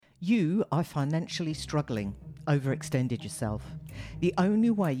You are financially struggling, overextended yourself. The only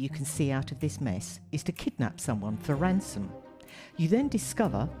way you can see out of this mess is to kidnap someone for ransom. You then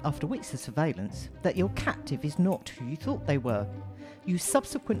discover, after weeks of surveillance, that your captive is not who you thought they were. You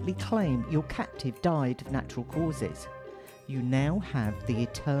subsequently claim your captive died of natural causes. You now have the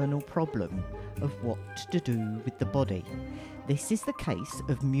eternal problem of what to do with the body. This is the case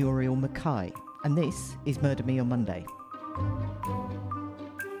of Muriel McKay, and this is Murder Me on Monday.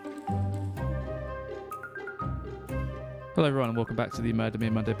 Hello everyone and welcome back to the Murder Me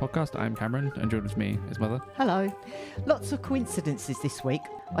on Monday podcast. I'm Cameron and joined with me is Mother. Hello. Lots of coincidences this week.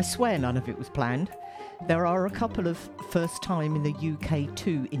 I swear none of it was planned. There are a couple of first time in the UK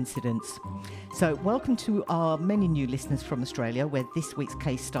 2 incidents. So welcome to our many new listeners from Australia where this week's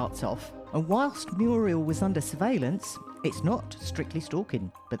case starts off. And whilst Muriel was under surveillance, it's not strictly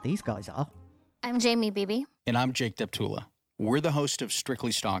stalking, but these guys are. I'm Jamie Beebe. And I'm Jake Deptula. We're the host of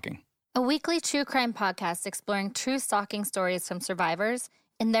Strictly Stalking, A weekly true crime podcast exploring true stalking stories from survivors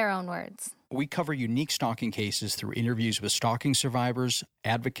in their own words. We cover unique stalking cases through interviews with stalking survivors,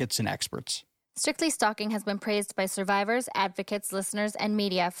 advocates, and experts. Strictly Stalking has been praised by survivors, advocates, listeners, and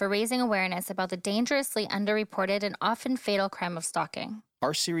media for raising awareness about the dangerously underreported and often fatal crime of stalking.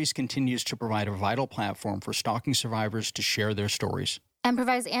 Our series continues to provide a vital platform for stalking survivors to share their stories. And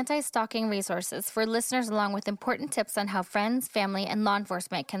provides anti-stalking resources for listeners along with important tips on how friends, family, and law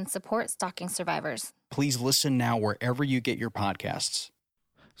enforcement can support stalking survivors. Please listen now wherever you get your podcasts.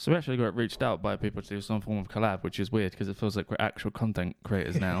 So we actually got reached out by people to do some form of collab, which is weird because it feels like we're actual content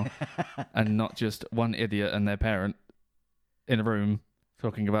creators now and not just one idiot and their parent in a room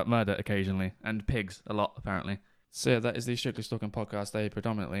talking about murder occasionally and pigs a lot apparently. So yeah, that is the Strictly Stalking podcast. They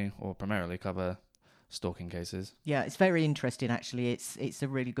predominantly or primarily cover stalking cases. Yeah, it's very interesting actually. It's a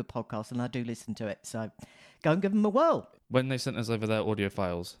really good podcast and I do listen to it. So go and give them a whirl. When they sent us over their audio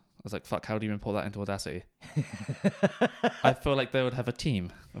files, I was like, fuck, how do you import that into Audacity? I feel like they would have a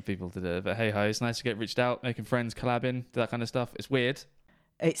team of people to do it. But hey ho, it's nice to get reached out, making friends, collabing, that kind of stuff. It's weird.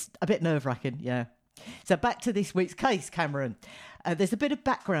 It's a bit nerve-wracking, yeah. So back to this week's case, Cameron. There's a bit of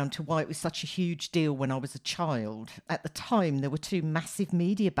background to why it was such a huge deal when I was a child. At the time, there were two massive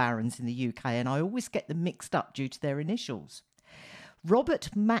media barons in the UK, and I always get them mixed up due to their initials. Robert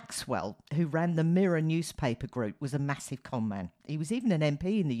Maxwell, who ran the Mirror newspaper group, was a massive con man. He was even an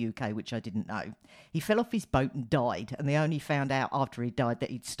MP in the UK, which I didn't know. He fell off his boat and died, and they only found out after he died that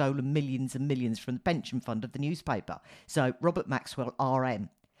he'd stolen millions and millions from the pension fund of the newspaper. So, Robert Maxwell, RM.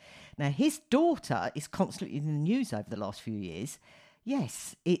 Now, his daughter is constantly in the news over the last few years.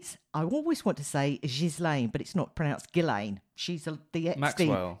 Yes, I always want to say Ghislaine, but it's not pronounced Ghislaine. She's the ex.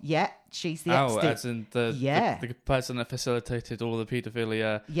 Maxwell? Yeah, she's the ex. Oh, as in the person that facilitated all the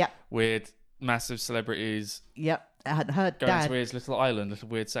paedophilia with massive celebrities. Yep. Her going dad, to his little island, little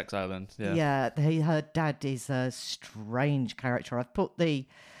weird sex island. Yeah. Her dad is a strange character. I've put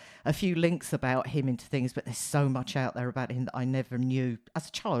a few links about him into things, but there's so much out there about him that I never knew as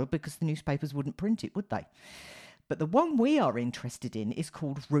a child because the newspapers wouldn't print it, would they? But the one we are interested in is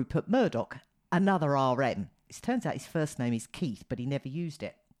called Rupert Murdoch, another RM. It turns out his first name is Keith, but he never used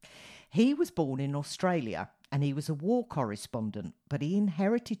it. He was born in Australia and he was a war correspondent, but he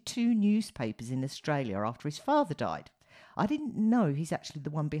inherited two newspapers in Australia after his father died. I didn't know he's actually the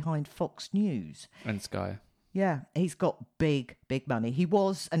one behind Fox News. And Sky. Yeah, he's got big, big money. He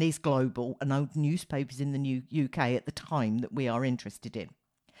was and is global and owned newspapers in the UK at the time that we are interested in.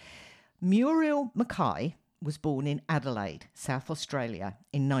 Muriel McKay was born in Adelaide, South Australia,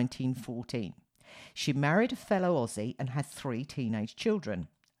 in 1914. She married a fellow Aussie and had 3 teenage children.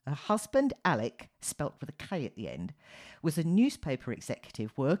 Her husband, Alec, spelt with a K at the end, was a newspaper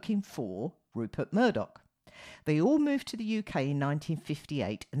executive working for Rupert Murdoch. They all moved to the UK in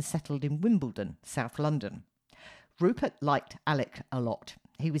 1958 and settled in Wimbledon, South London. Rupert liked Alec a lot.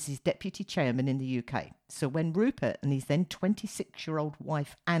 He was his deputy chairman in the UK. So when Rupert and his then 26-year-old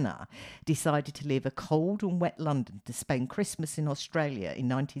wife Anna decided to leave a cold and wet London to spend Christmas in Australia in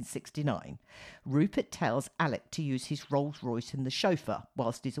 1969, Rupert tells Alec to use his Rolls-Royce and the chauffeur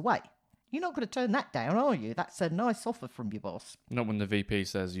whilst he's away. You're not going to turn that down, are you? That's a nice offer from your boss. Not when the VP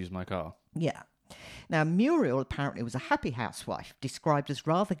says use my car. Yeah. Now, Muriel apparently was a happy housewife, described as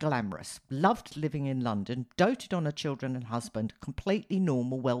rather glamorous, loved living in London, doted on her children and husband, completely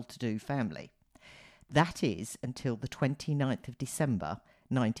normal, well-to-do family. That is until the 29th of December,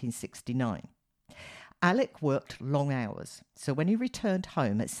 1969. Alec worked long hours, so when he returned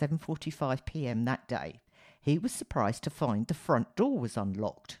home at 7:45 p.m. that day, he was surprised to find the front door was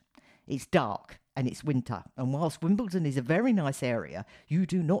unlocked. It's dark and it's winter, and whilst Wimbledon is a very nice area, you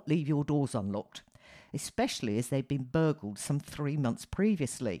do not leave your doors unlocked. especially as they'd been burgled some 3 months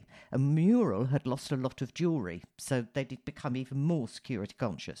previously, and Muriel had lost a lot of jewellery, so they did become even more security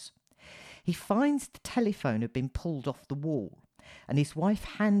conscious. He finds the telephone had been pulled off the wall, and his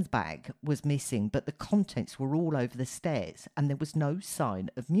wife's handbag was missing, but the contents were all over the stairs, and there was no sign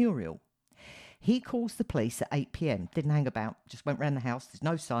of Muriel. He calls the police at 8 p.m, didn't hang about, just went round the house, there's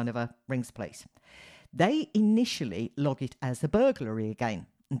no sign of her, rings the police. They initially log it as a burglary again,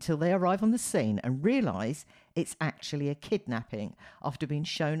 until they arrive on the scene and realise it's actually a kidnapping after being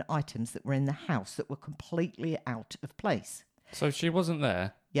shown items that were in the house that were completely out of place. So she wasn't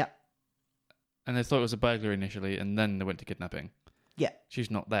there, Yep, and they thought it was a burglary initially, and then they went to kidnapping. yeah.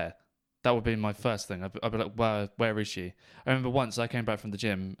 She's not there. That would be my first thing. I'd be like, where is she? I remember once I came back from the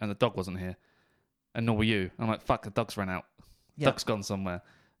gym and the dog wasn't here, and nor were you. I'm like, fuck, the dog's ran out. Yep. Dog's gone somewhere.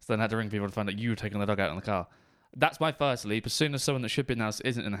 So then I had to ring people to find out you were taking the dog out in the car. That's my first leap. As soon as someone that should be in the house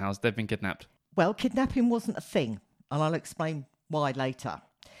isn't in the house, they've been kidnapped. Well, kidnapping wasn't a thing, and I'll explain why later.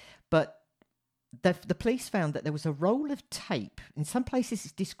 But the police found that there was a roll of tape. In some places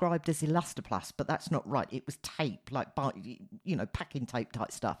it's described as elastoplast, but that's not right. It was tape, like, packing tape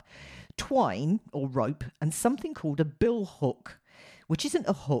type stuff. Twine or rope, and something called a bill hook, which isn't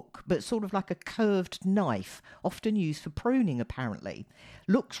a hook, but sort of like a curved knife, often used for pruning, apparently.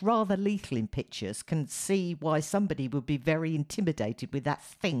 Looks rather lethal in pictures, can see why somebody would be very intimidated with that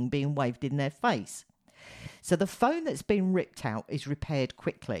thing being waved in their face. So the phone that's been ripped out is repaired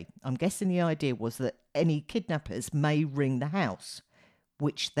quickly. I'm guessing the idea was that any kidnappers may ring the house,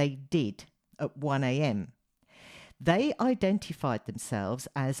 which they did at 1 a.m. They identified themselves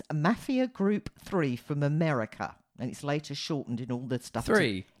as Mafia Group 3 from America, and it's later shortened in all the stuff.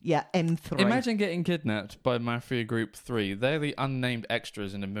 3? Yeah, M3. Imagine getting kidnapped by Mafia Group 3. They're the unnamed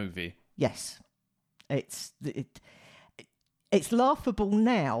extras in a movie. Yes. It's laughable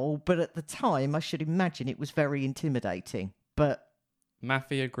now, but at the time, I should imagine it was very intimidating. But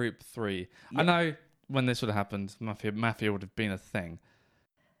Mafia Group 3. Yeah. I know when this would have happened, Mafia would have been a thing.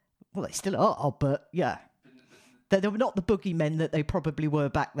 well, they still are, but yeah. They were not the boogeymen that they probably were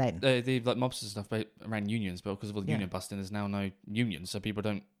back then. The like mobsters and stuff around unions, but because of all the union busting, there's now no unions, so people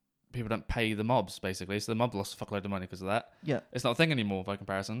don't pay the mobs, basically. So the mob lost a fuckload of money because of that. Yeah. It's not a thing anymore by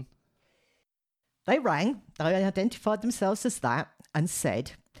comparison. They rang, they identified themselves as that, and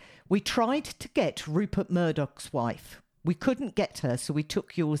said, "We tried to get Rupert Murdoch's wife. We couldn't get her, so we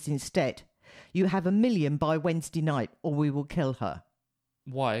took yours instead. You have $1 million by Wednesday night, or we will kill her."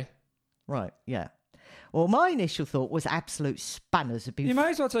 Why? Right, yeah. Well, my initial thought was absolute spanners have been... You might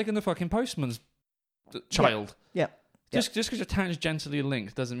as well take in the fucking postman's child. Yeah. Just because you're tangentially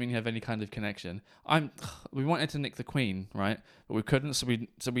linked doesn't mean you have any kind of connection. We wanted to nick the Queen, right? But we couldn't, so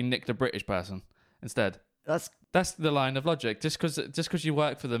we nicked a British person instead. That's the line of logic. Just because you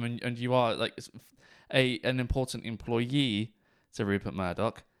work for them and you are like an important employee to Rupert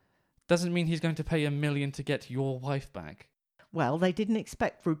Murdoch doesn't mean he's going to pay $1 million to get your wife back. Well, they didn't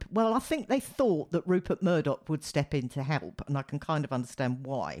expect Rupert... Well, I think they thought that Rupert Murdoch would step in to help, and I can kind of understand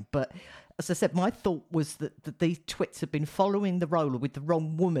why. But as I said, my thought was that these twits had been following the roller with the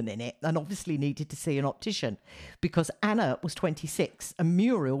wrong woman in it and obviously needed to see an optician because Anna was 26 and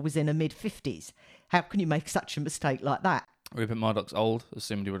Muriel was in her mid-50s. How can you make such a mistake like that? Rupert Murdoch's old,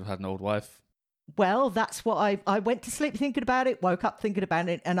 assumed he would have had an old wife. Well, that's what I went to sleep thinking about it, woke up thinking about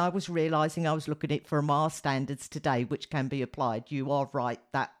it, and I was realising I was looking at it from our standards today, which can be applied. You are right,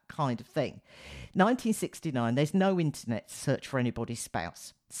 that kind of thing. 1969, there's no internet to search for anybody's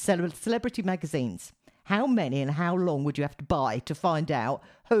spouse. Celebrity magazines. How many and how long would you have to buy to find out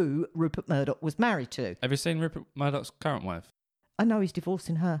who Rupert Murdoch was married to? Have you seen Rupert Murdoch's current wife? I know he's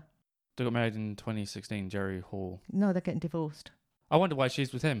divorcing her. They got married in 2016, Jerry Hall. No, they're getting divorced. I wonder why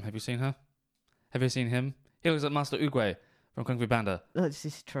she's with him. Have you seen her? Have you seen him? He looks like Master Oogway from Kung Fu Panda. This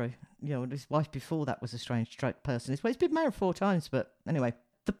is true. You know, his wife before that was a strange person. He's been married 4 times, but anyway.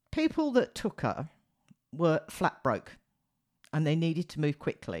 The people that took her were flat broke, and they needed to move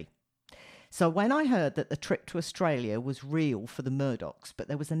quickly. So when I heard that the trip to Australia was real for the Murdochs, but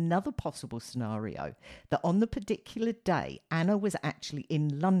there was another possible scenario, that on the particular day, Anna was actually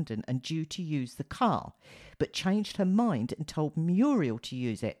in London and due to use the car, but changed her mind and told Muriel to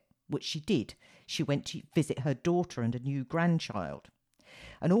use it, which she did. She went to visit her daughter and a new grandchild.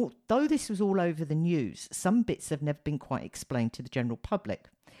 And although this was all over the news, some bits have never been quite explained to the general public.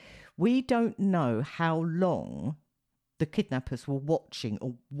 We don't know how long the kidnappers were watching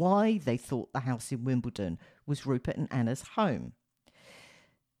or why they thought the house in Wimbledon was Rupert and Anna's home.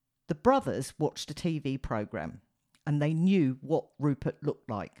 The brothers watched a TV programme and they knew what Rupert looked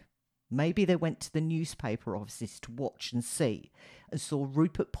like. Maybe they went to the newspaper offices to watch and see, and saw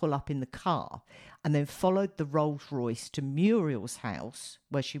Rupert pull up in the car, and then followed the Rolls Royce to Muriel's house,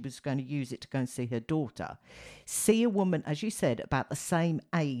 where she was going to use it to go and see her daughter, see a woman, as you said, about the same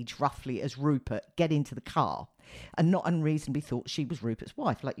age roughly as Rupert, get into the car, and not unreasonably thought she was Rupert's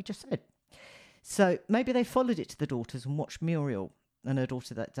wife, like you just said. So maybe they followed it to the daughters and watched Muriel and her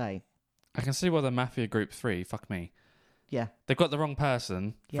daughter that day. I can see why the Mafia Group 3, fuck me. Yeah. They've got the wrong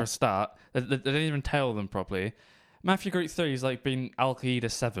person for a start. They didn't even tell them properly. Mafia Group 3 is like being Al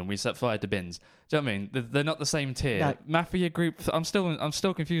Qaeda 7. We set fire to bins. Do you know what I mean? They're not the same tier. No. Mafia Group. I'm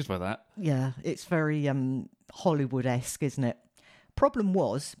still confused by that. Yeah, it's very Hollywood-esque, isn't it? Problem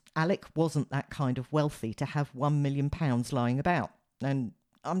was, Alec wasn't that kind of wealthy to have £1 million lying about, and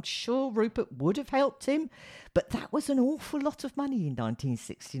I'm sure Rupert would have helped him, but that was an awful lot of money in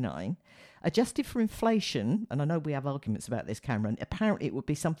 1969. Adjusted for inflation, and I know we have arguments about this, Cameron, apparently it would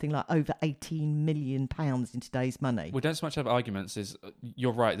be something like over £18 million in today's money. We don't so much have arguments.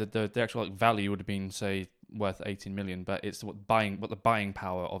 You're right that the actual value would have been, say, worth 18 million, but it's what the buying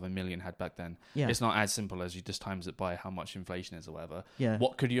power of $1 million had back then. Yeah. It's not as simple as you just times it by how much inflation is or whatever. Yeah.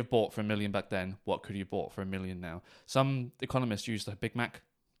 What could you have bought for $1 million back then? What could you have bought for $1 million now? Some economists use the Big Mac,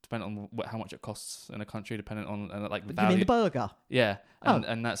 depending on how much it costs in a country, depending on like the You value. mean the burger? Yeah,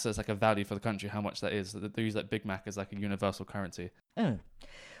 and that's like a value for the country, how much that is. They use that Big Mac as like a universal currency. Oh.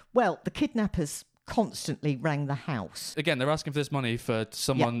 Well, the kidnappers constantly rang the house. Again, they're asking for this money for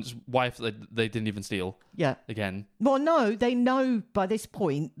someone's wife that they didn't even steal. Yeah. Again. Well, no, they know by this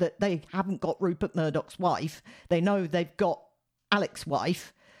point that they haven't got Rupert Murdoch's wife. They know they've got Alec's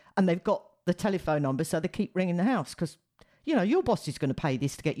wife, and they've got the telephone number, so they keep ringing the house because, you know, your boss is going to pay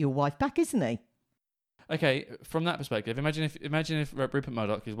this to get your wife back, isn't he? Okay, from that perspective, imagine if Rupert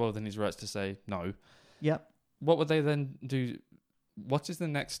Murdoch is well within his rights to say no. Yep. What would they then do? What is the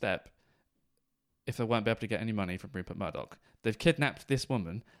next step if they won't be able to get any money from Rupert Murdoch? They've kidnapped this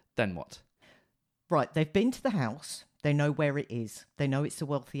woman, then what? Right, they've been to the house. They know where it is. They know it's a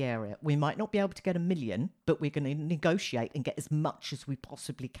wealthy area. We might not be able to get $1 million, but we're going to negotiate and get as much as we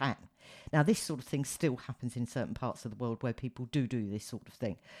possibly can. Now, this sort of thing still happens in certain parts of the world where people do this sort of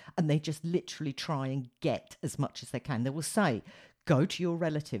thing. And they just literally try and get as much as they can. They will say, go to your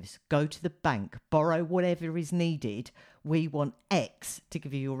relatives, go to the bank, borrow whatever is needed. We want X to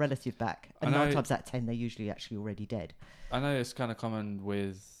give you your relative back. And 9 times out of 10, they're usually actually already dead. I know it's kind of common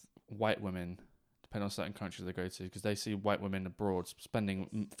with white women, depending on certain countries they go to, because they see white women abroad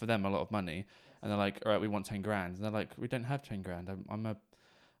spending for them a lot of money, and they're like, all right, we want 10 grand. And they're like, we don't have 10 grand. I'm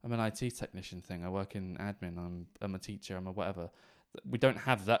an IT technician thing. I work in admin. I'm a teacher. I'm a whatever. We don't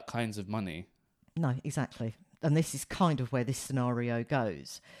have that kinds of money. No, exactly. And this is kind of where this scenario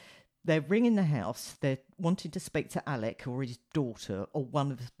goes. They're ringing the house. They're wanting to speak to Alec or his daughter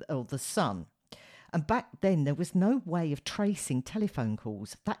or the son. And back then, there was no way of tracing telephone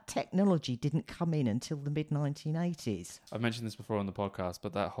calls. That technology didn't come in until the mid-1980s. I've mentioned this before on the podcast,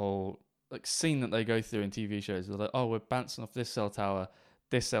 but that whole scene that they go through in TV shows, they're like, oh, we're bouncing off this cell tower,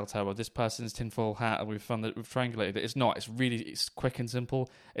 this person's tinfoil hat, and we've triangulated it. It's not. It's quick and simple.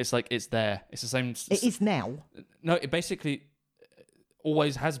 It's like, it's there. It's the same. It is now. No, it basically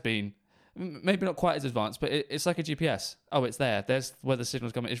always has been. Maybe not quite as advanced, but it's like a GPS. Oh, it's there. There's where the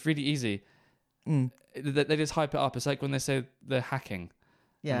signal's coming. It's really easy. They just hype it up. It's like when they say they're hacking,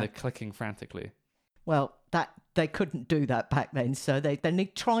 and they're clicking frantically. Well, that they couldn't do that back then, so they're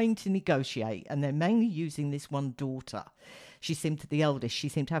trying to negotiate, and they're mainly using this one daughter. She seemed the eldest. She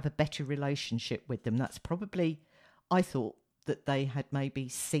seemed to have a better relationship with them. That's probably, I thought that they had maybe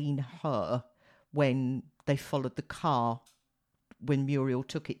seen her when they followed the car when Muriel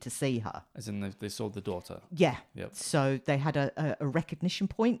took it to see her. As in they saw the daughter. Yeah. Yep. So they had a recognition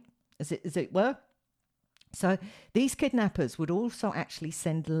point, as it were. So these kidnappers would also actually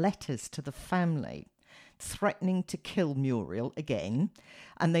send letters to the family threatening to kill Muriel again.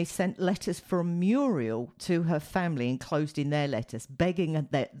 And they sent letters from Muriel to her family enclosed in their letters, begging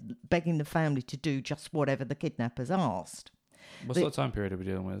the family to do just whatever the kidnappers asked. What sort of time period are we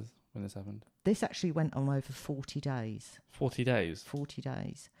dealing with when this happened? This actually went on over 40 days. 40 days? 40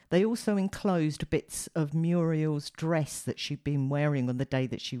 days. They also enclosed bits of Muriel's dress that she'd been wearing on the day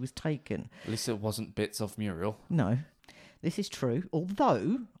that she was taken. At least it wasn't bits of Muriel. No, this is true.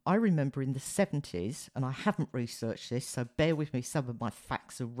 Although, I remember in the 70s, and I haven't researched this, so bear with me, some of my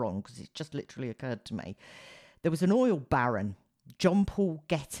facts are wrong, because it just literally occurred to me. There was an oil baron, John Paul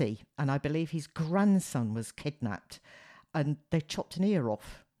Getty, and I believe his grandson was kidnapped, and they chopped an ear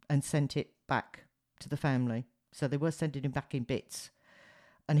off and sent it back to the family. So they were sending him back in bits.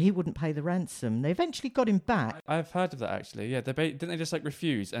 and he wouldn't pay the ransom. They eventually got him back. I've heard of that actually. Yeah, didn't they just like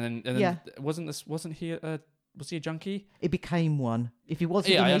refuse? And then Yeah. wasn't he was he a junkie? It became one. If he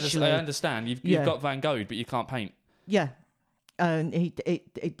wasn't Yeah, initially... I understand. You've got Van Gogh, but you can't paint. Yeah. And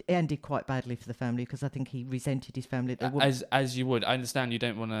it ended quite badly for the family because I think he resented his family. As you would. I understand you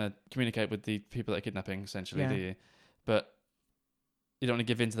don't want to communicate with the people that are kidnapping, essentially, do you? But you don't want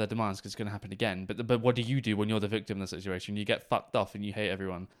to give in to their demands because it's going to happen again. But what do you do when you're the victim in the situation? You get fucked off and you hate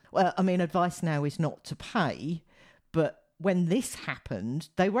everyone. Well, I mean, advice now is not to pay, but when this happened,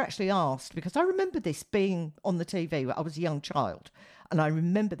 they were actually asked, because I remember this being on the TV. I was a young child, and I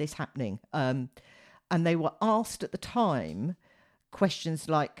remember this happening. And they were asked at the time questions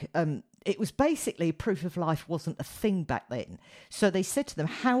like, it was basically proof of life wasn't a thing back then. So they said to them,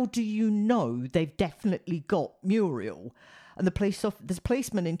 how do you know they've definitely got Muriel? And the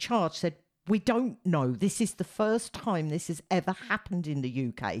policeman in charge said, we don't know. This is the first time this has ever happened in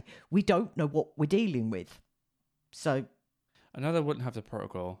the UK. We don't know what we're dealing with. So... I know they wouldn't have the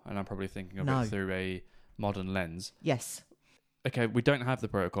protocol, and I'm probably thinking of it through a modern lens. Yes. Okay, we don't have the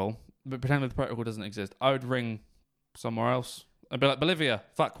protocol, but pretend that the protocol doesn't exist. I would ring somewhere else. I'd be like, Bolivia,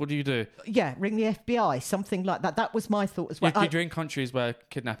 fuck, what do you do? Yeah, ring the FBI, something like that. That was my thought as well. You're in countries where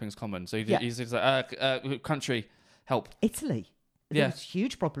kidnapping is common, so you just like, country, help. Italy. There was a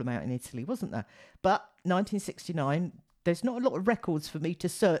huge problem out in Italy, wasn't there? But 1969, there's not a lot of records for me to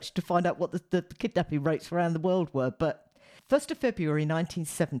search to find out what the kidnapping rates around the world were, but 1st of February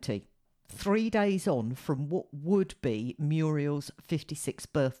 1970, 3 days on from what would be Muriel's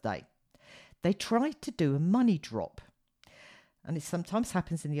 56th birthday, they tried to do a money drop. And it sometimes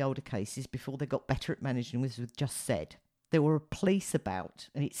happens in the older cases before they got better at managing, as we've just said. There were police about,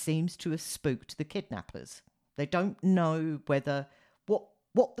 and it seems to have spooked the kidnappers. They don't know whether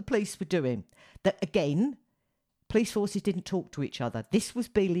what the police were doing. That again, police forces didn't talk to each other. This was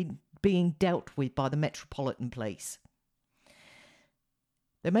being dealt with by the Metropolitan Police.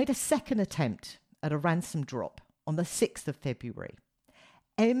 They made a second attempt at a ransom drop on the 6th of February.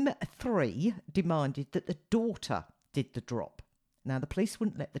 M3 demanded that the daughter did the drop. Now, the police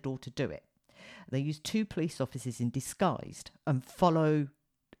wouldn't let the daughter do it. They used 2 police officers in disguise and follow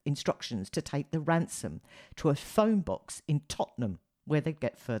instructions to take the ransom to a phone box in Tottenham, where they'd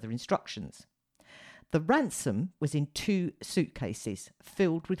get further instructions. The ransom was in 2 suitcases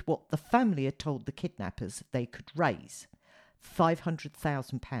filled with what the family had told the kidnappers they could raise.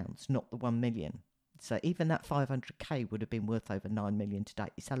 £500,000, not the 1 million. So even that 500k would have been worth over 9 million today.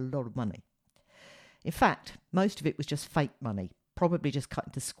 It's a lot of money. In fact, most of it was just fake money, probably just cut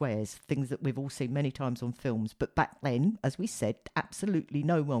into squares, things that we've all seen many times on films. But back then, as we said, absolutely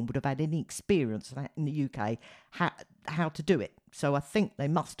no one would have had any experience in the UK how to do it. So I think they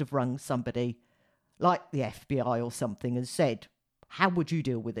must have rung somebody like the FBI or something and said, how would you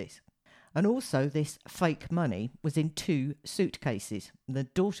deal with this? And also, this fake money was in 2 suitcases. The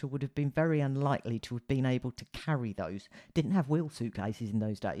daughter would have been very unlikely to have been able to carry those. Didn't have wheel suitcases in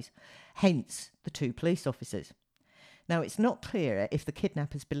those days. Hence, the 2 police officers. Now, it's not clear if the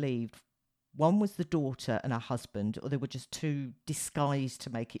kidnappers believed one was the daughter and her husband, or they were just 2 disguised to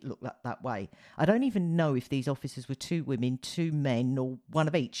make it look that way. I don't even know if these officers were 2 women, 2 men, or one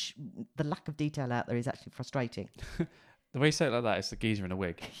of each. The lack of detail out there is actually frustrating. The way you say it like that, it's the geezer in a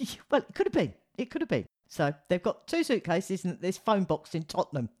wig. Well, it could have been. It could have been. So they've got 2 suitcases and this phone box in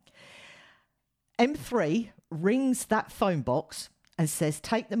Tottenham. M3 rings that phone box and says,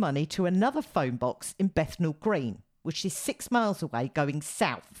 take the money to another phone box in Bethnal Green, which is 6 miles away going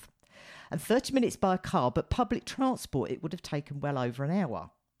south. And 30 minutes by car, but public transport, it would have taken well over an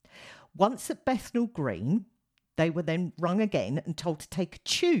hour. Once at Bethnal Green, they were then rung again and told to take a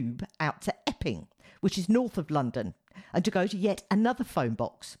tube out to Epping, which is north of London, and to go to yet another phone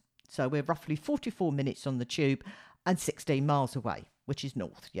box. So we're roughly 44 minutes on the tube and 16 miles away, which is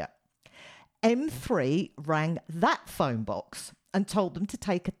north, yeah. M3 rang that phone box and told them to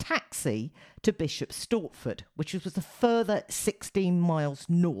take a taxi to Bishop Stortford, which was a further 16 miles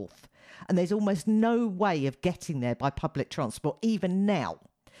north. And there's almost no way of getting there by public transport, even now.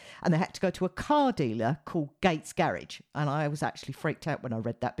 And they had to go to a car dealer called Gates Garage. And I was actually freaked out when I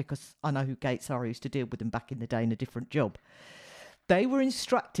read that because I know who Gates are. I used to deal with them back in the day in a different job. They were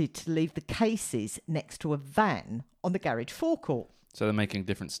instructed to leave the cases next to a van on the garage forecourt. So they're making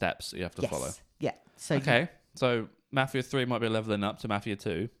different steps that you have to follow. Yeah. So okay. So Mafia 3 might be leveling up to Mafia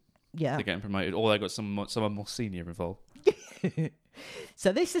 2. Yeah. They're getting promoted. Or they got someone more senior involved.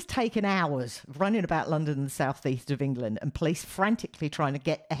 So this has taken hours of running about London and the southeast of England, and police frantically trying to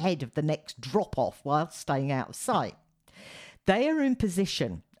get ahead of the next drop-off while staying out of sight. They are in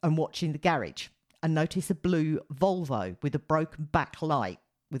position and watching the garage and notice a blue Volvo with a broken back light.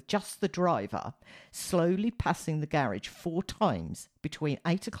 with just the driver, slowly passing the garage 4 times between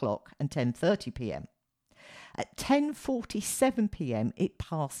 8 o'clock and 10:30 p.m. At 10:47 p.m, it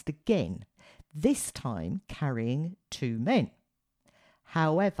passed again, this time carrying 2 men.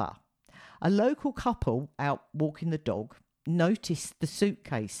 However, a local couple out walking the dog noticed the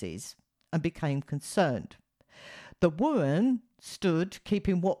suitcases and became concerned. The woman stood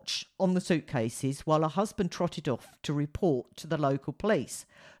keeping watch on the suitcases while her husband trotted off to report to the local police,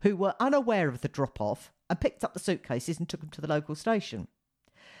 who were unaware of the drop-off and picked up the suitcases and took them to the local station.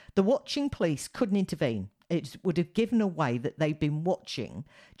 The watching police couldn't intervene. It would have given away that they'd been watching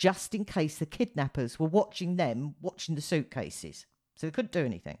just in case the kidnappers were watching them, watching the suitcases. So they couldn't do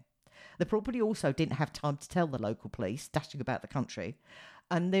anything. They probably also didn't have time to tell the local police, dashing about the country,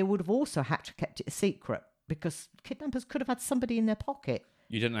 and they would have also had to have kept it a secret because kidnappers could have had somebody in their pocket.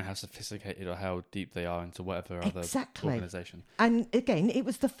 You don't know how sophisticated or how deep they are into whatever other organisation. And again, it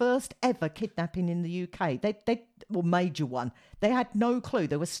was the first ever kidnapping in the UK. They well, major one. They had no clue.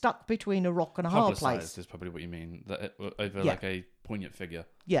 They were stuck between a rock and a hard place. Publicised is probably what you mean. That over Yeah. like a poignant figure.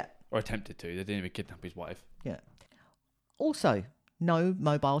 Yeah. Or attempted to. They didn't even kidnap his wife. Yeah. Also, no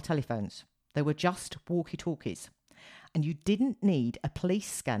mobile telephones. They were just walkie-talkies. And you didn't need a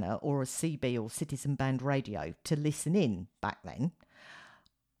police scanner or a CB or citizen band radio to listen in back then.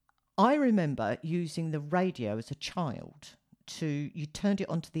 I remember using the radio as a child you turned it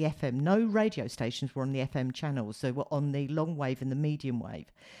onto the FM. No radio stations were on the FM channels. They were on the long wave and the medium wave.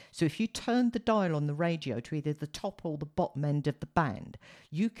 So if you turned the dial on the radio to either the top or the bottom end of the band,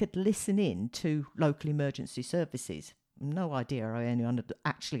 you could listen in to local emergency services. No idea I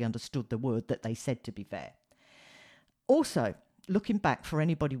actually understood the word that they said, to be fair. Also, looking back for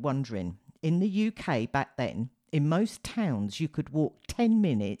anybody wondering, in the UK back then, in most towns, you could walk 10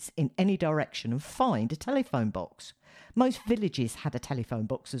 minutes in any direction and find a telephone box. Most villages had a telephone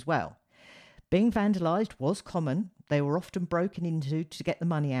box as well. Being vandalised was common. They were often broken into to get the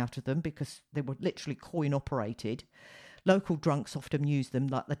money out of them because they were literally coin operated. Local drunks often used them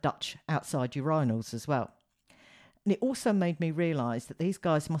like the Dutch outside urinals as well. And it also made me realise that these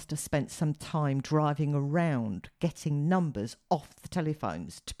guys must have spent some time driving around getting numbers off the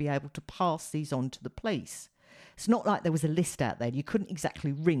telephones to be able to pass these on to the police. It's not like there was a list out there. You couldn't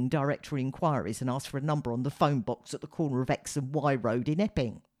exactly ring directory inquiries and ask for a number on the phone box at the corner of X and Y Road in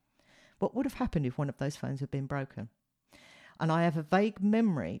Epping. What would have happened if one of those phones had been broken? And I have a vague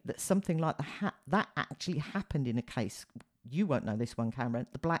memory that something like that actually happened in a case. You won't know this one, Cameron.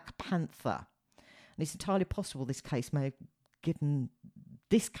 The Black Panther. And it's entirely possible this current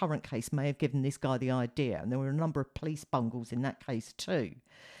case may have given this guy the idea. And there were a number of police bungles in that case too.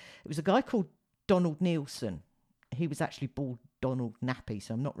 It was a guy called Donald Nielsen. He was actually called Donald Nappy,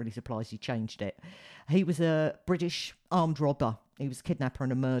 so I'm not really surprised he changed it. He was a British armed robber. He was a kidnapper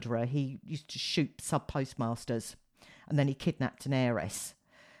and a murderer. He used to shoot sub-postmasters, and then he kidnapped an heiress.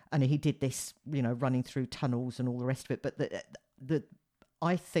 And he did this, running through tunnels and all the rest of it. But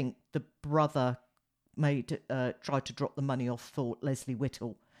I think the brother tried to drop the money off for Leslie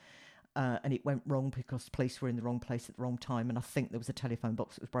Whittle, and it went wrong because police were in the wrong place at the wrong time. And I think there was a telephone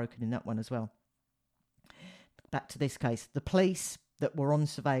box that was broken in that one as well. Back to this case, the police that were on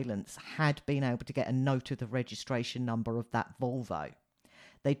surveillance had been able to get a note of the registration number of that Volvo.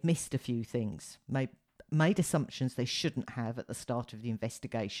 They'd missed a few things, made assumptions they shouldn't have at the start of the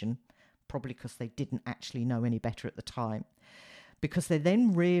investigation, probably because they didn't actually know any better at the time, because they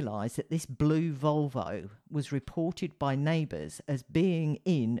then realised that this blue Volvo was reported by neighbours as being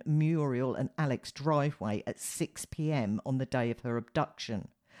in Muriel and Alex's driveway at 6 p.m. on the day of her abduction,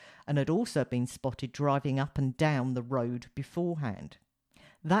 and had also been spotted driving up and down the road beforehand.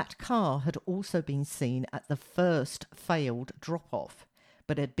 That car had also been seen at the first failed drop-off,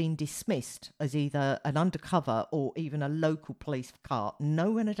 but had been dismissed as either an undercover or even a local police car. No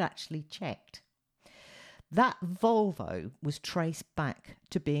one had actually checked. That Volvo was traced back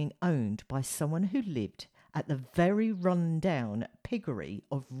to being owned by someone who lived at the very run-down piggery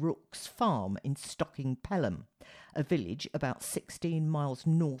of Rook's Farm in Stocking Pelham, a village about 16 miles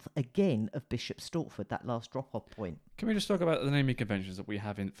north again of Bishop Stortford, that last drop-off point. Can we just talk about the naming conventions that we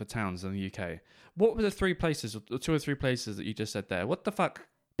have for towns in the UK? What were the 3 places, or 2 or 3 places that you just said there? What the fuck?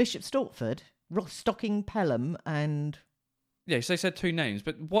 Bishop Stortford, Stocking Pelham, and... Yeah, so they said 2 names,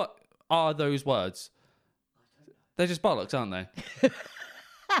 but what are those words? They're just bollocks, aren't they?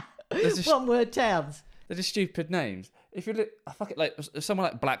 One-word towns. They're just stupid names. If you look, someone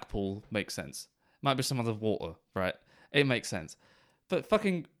like Blackpool makes sense. Might be some other water, right? It makes sense. But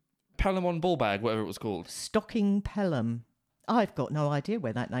fucking Pelham on Ballbag, whatever it was called. Stocking Pelham. I've got no idea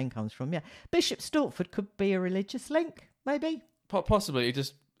where that name comes from, yeah. Bishop Stortford could be a religious link, maybe? Possibly. It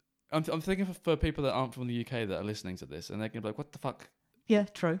just, I'm thinking for people that aren't from the UK that are listening to this, and they're going to be like, what the fuck? Yeah,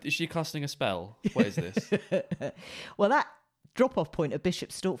 true. Is she casting a spell? What is this? Well, that drop-off point at Bishop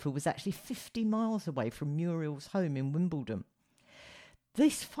Stortford was actually 50 miles away from Muriel's home in Wimbledon.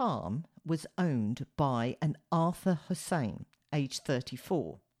 This farm was owned by an Arthur Hussain, aged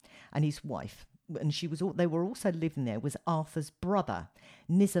 34, and his wife, and they were also living there, was Arthur's brother,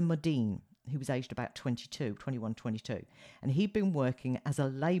 Nizamuddin, who was aged about 21, 22, and he'd been working as a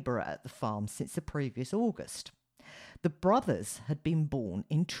labourer at the farm since the previous August. The brothers had been born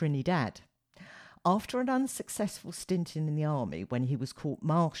in Trinidad. After an unsuccessful stint in the army when he was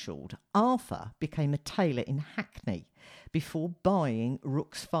court-martialed, Arthur became a tailor in Hackney before buying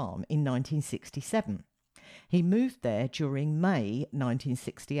Rooks Farm in 1967. He moved there during May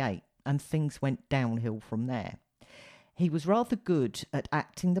 1968 and things went downhill from there. He was rather good at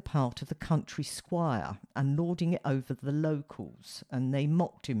acting the part of the country squire and lording it over the locals, and they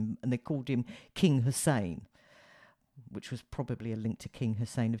mocked him and they called him King Hussein, which was probably a link to King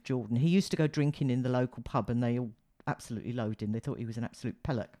Hussein of Jordan. He used to go drinking in the local pub and they all absolutely loathed him. They thought he was an absolute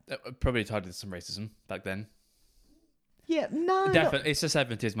pellock. Probably tied with some racism back then. Yeah, no. Definitely. It's the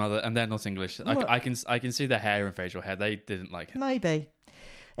 70s, mother, and they're not English. Well, I can see their hair and facial hair. They didn't like it. Maybe.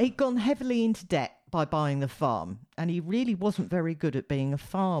 He'd gone heavily into debt by buying the farm, and he really wasn't very good at being a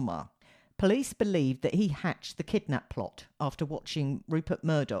farmer. Police believed that he hatched the kidnap plot after watching Rupert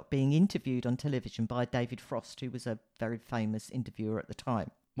Murdoch being interviewed on television by David Frost, who was a very famous interviewer at the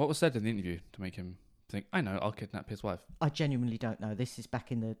time. What was said in the interview to make him think, I know, I'll kidnap his wife? I genuinely don't know. This is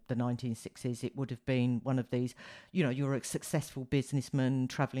back in the 1960s. It would have been one of these, you're a successful businessman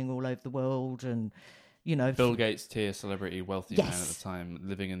travelling all over the world and, Bill Gates, tier celebrity, wealthy man at the time,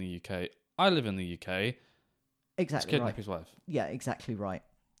 living in the UK. I live in the UK. Exactly. Let's kidnap right. his wife. Yeah, exactly right.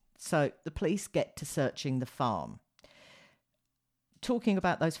 So the police get to searching the farm. Talking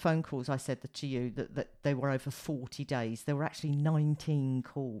about those phone calls, I said to you that they were over 40 days. There were actually 19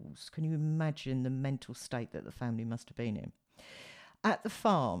 calls. Can you imagine the mental state that the family must have been in? At the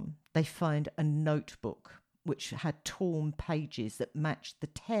farm, they find a notebook which had torn pages that matched the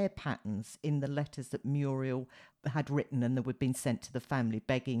tear patterns in the letters that Muriel had written and that had been sent to the family,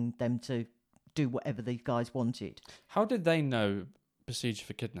 begging them to do whatever these guys wanted. How did they know procedure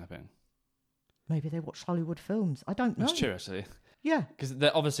for kidnapping? Maybe they watched Hollywood films. I don't know. That's true, actually. Yeah. Because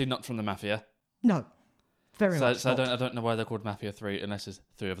they're obviously not from the Mafia. No. Very much So not. I don't know why they're called Mafia 3, unless there's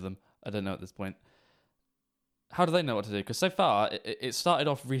 3 of them. I don't know at this point. How do they know what to do? Because so far, it started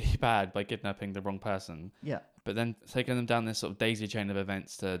off really bad by kidnapping the wrong person. Yeah. But then taking them down this sort of daisy chain of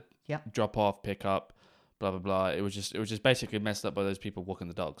events to drop off, pick up, blah, blah, blah. It was just basically messed up by those people walking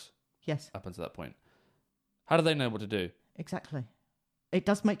the dogs. Yes. Up until that point. How do they know what to do? Exactly. It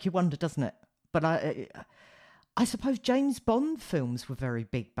does make you wonder, doesn't it? But I suppose James Bond films were very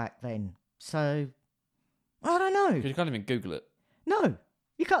big back then. So, I don't know. Because you can't even Google it. No.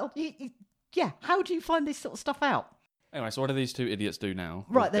 You can't. Yeah, how do you find this sort of stuff out? Anyway, so what do these two idiots do now?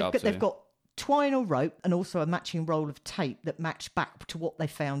 Right, they've got twine or rope and also a matching roll of tape that matched back to what they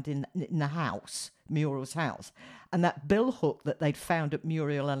found in the house, Muriel's house. And that bill hook that they'd found at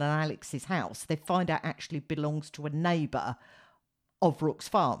Muriel and Alex's house, they find out actually belongs to a neighbour of Rooks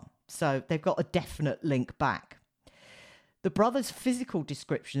Farm. So they've got a definite link back. The brothers' physical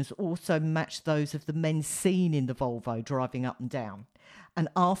descriptions also match those of the men seen in the Volvo driving up and down. And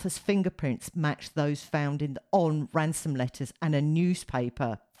Arthur's fingerprints match those found on ransom letters and a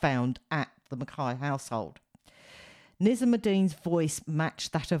newspaper found at the Mackay household. Nizamuddin's voice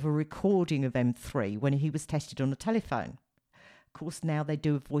matched that of a recording of M3 when he was tested on a telephone. Of course, now they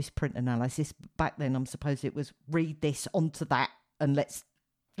do a voice print analysis. Back then, I suppose it was read this onto that and let's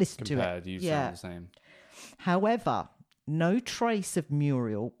listen Compared, to it. You sound the same. However, no trace of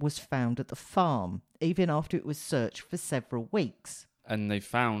Muriel was found at the farm, even after it was searched for several weeks. And they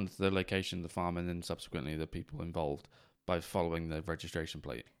found the location of the farm and then subsequently the people involved by following the registration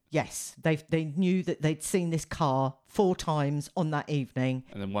plate. Yes, they knew that they'd seen this car 4 times on that evening.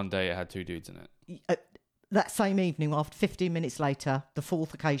 And then one day it had 2 dudes in it. That same evening, after 15 minutes later, the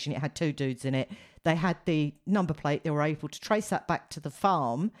 4th occasion, it had 2 dudes in it. They had the number plate. They were able to trace that back to the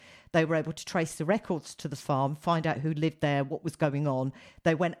farm. They were able to trace the records to the farm, find out who lived there, what was going on.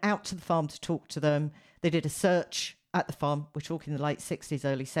 They went out to the farm to talk to them. They did a search at the farm. We're talking the late 60s,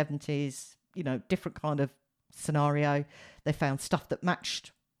 early 70s, different kind of scenario. They found stuff that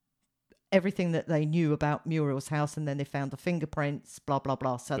matched everything that they knew about Muriel's house, and then they found the fingerprints, blah, blah,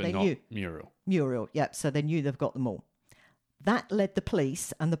 blah. So but they not knew. Muriel, yep. So they knew they've got them all. That led the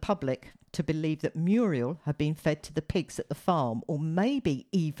police and the public to believe that Muriel had been fed to the pigs at the farm, or maybe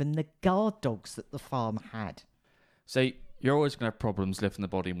even the guard dogs that the farm had. So you're always going to have problems lifting the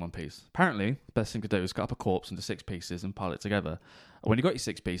body in one piece. Apparently, the best thing to do is cut up a corpse into 6 pieces and pile it together. And when you've got your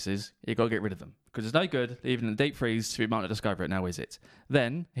 6 pieces, you've got to get rid of them. Because it's no good leaving in the deep freeze to be able to discover it, now is it?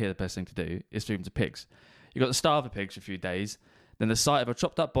 Then, here the best thing to do is feed them to pigs. You've got to starve the pigs for a few days. Then the sight of a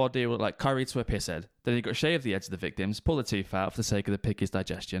chopped up body will like curry to a piss head. Then you've got to shave the heads of the victims, pull the teeth out for the sake of the pig's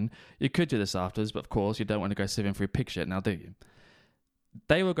digestion. You could do this afterwards, but of course you don't want to go sieving through pig shit now, do you?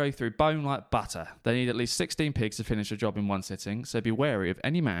 They will go through bone like butter. They need at least 16 pigs to finish the job in one sitting, so be wary of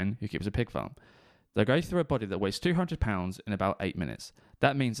any man who keeps a pig farm. They'll go through a body that weighs 200 pounds in about 8 minutes.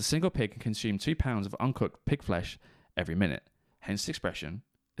 That means a single pig can consume 2 pounds of uncooked pig flesh every minute. Hence the expression,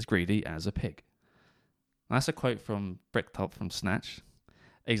 as greedy as a pig. That's a quote from Bricktop from Snatch.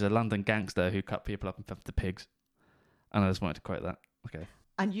 He's a London gangster who cut people up and fed them to pigs. And I just wanted to quote that. Okay.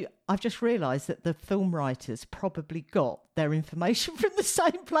 And I've just realised that the film writers probably got their information from the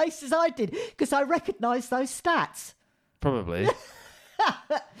same place as I did, because I recognise those stats. Probably.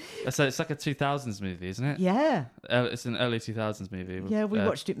 So it's like a 2000s movie, isn't it? Yeah. It's an early 2000s movie. With, Yeah, we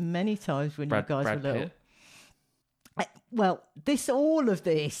watched it many times when you guys were little. Pitt. Well, all of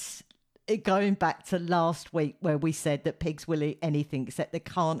this, going back to last week where we said that pigs will eat anything except they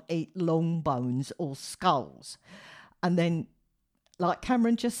can't eat long bones or skulls. And then, like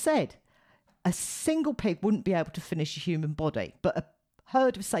Cameron just said, a single pig wouldn't be able to finish a human body, but a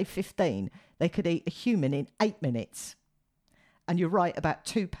herd of, say, 15, they could eat a human in 8 minutes. And you're right, about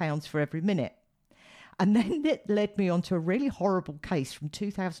 2 pounds for every minute. And then it led me on to a really horrible case from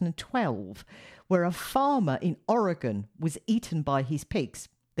 2012 where a farmer in Oregon was eaten by his pigs.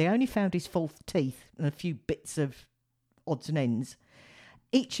 They only found his false teeth and a few bits of odds and ends.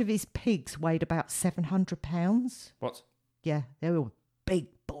 Each of his pigs weighed about 700 pounds. What? Yeah, they were big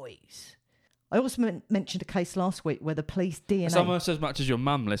boys. I also mentioned a case last week where the police DNA... It's almost as much as your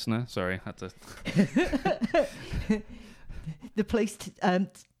mum, listener. Sorry, had to... The police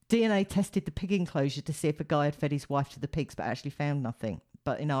DNA tested the pig enclosure to see if a guy had fed his wife to the pigs, but actually found nothing.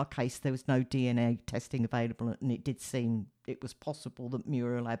 But in our case, there was no DNA testing available, and it did seem it was possible that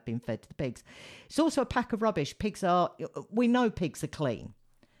Muriel had been fed to the pigs. It's also a pack of rubbish. We know pigs are clean,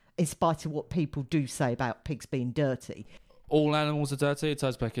 in spite of what people do say about pigs being dirty. All animals are dirty. It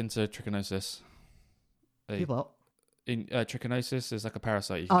ties back into trichinosis. You what? Trichinosis is like a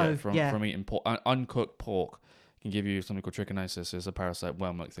parasite you can get from eating pork. Uncooked pork can give you something called trichinosis. It's a parasite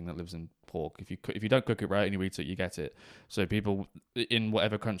worm-like thing that lives in pork. If you don't cook it right and you eat it, you get it. So people in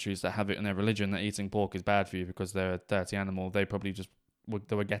whatever countries that have it in their religion that eating pork is bad for you because they're a dirty animal, they probably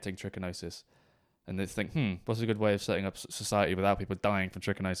they were getting trichinosis. And they think, what's a good way of setting up society without people dying from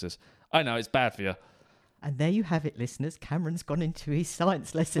trichinosis? I know, it's bad for you. And there you have it, listeners. Cameron's gone into his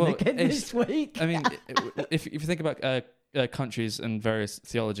science lesson again this week. I mean, if you think about countries and various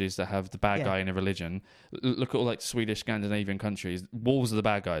theologies that have the bad guy in a religion, look at all like Swedish, Scandinavian countries. Wolves are the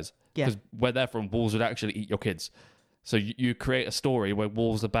bad guys. Because where they're from, wolves would actually eat your kids. So you create a story where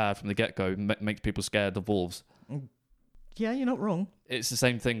wolves are bad from the get-go, makes people scared of wolves. Yeah, you're not wrong. It's the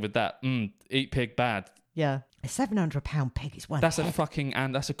same thing with that. Eat pig bad. Yeah. A 700-pound pig is one. That's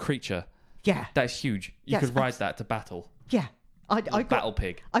that's a creature. Yeah. That's huge. You could ride that to battle. Yeah. Battle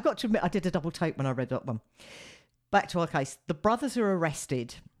pig. I got to admit, I did a double take when I read that one. Back to our case. The brothers are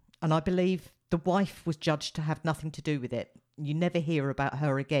arrested, and I believe the wife was judged to have nothing to do with it. You never hear about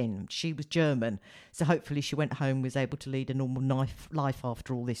her again. She was German, so hopefully she went home and was able to lead a normal life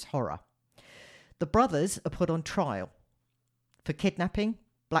after all this horror. The brothers are put on trial for kidnapping,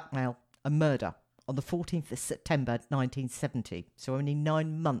 blackmail, and murder on the 14th of September 1970, so only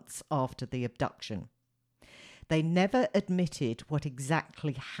 9 months after the abduction. They never admitted what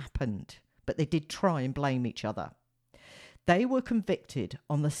exactly happened, but they did try and blame each other. They were convicted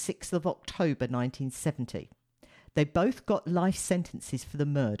on the 6th of October 1970. They both got life sentences for the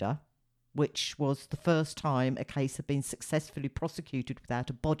murder, which was the first time a case had been successfully prosecuted without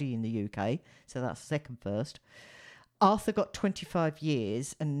a body in the UK, so that's the second first. Arthur got 25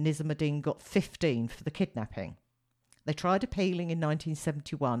 years and Nizamuddin got 15 for the kidnapping. They tried appealing in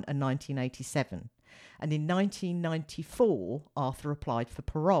 1971 and 1987. And in 1994, Arthur applied for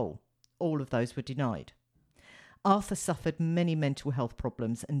parole. All of those were denied. Arthur suffered many mental health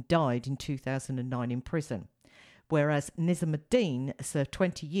problems and died in 2009 in prison, whereas Nizamuddin served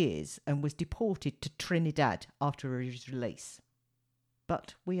 20 years and was deported to Trinidad after his release.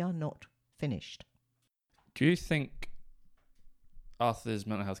 But we are not finished. Do you think Arthur's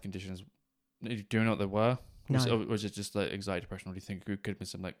mental health conditions, do you know what they were? No. Was it just like anxiety, depression, or do you think it could have been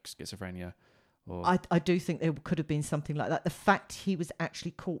some like schizophrenia Or I do think there could have been something like that. The fact he was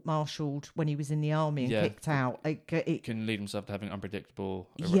actually court-martialed when he was in the army and kicked out, it can lead himself to having unpredictable,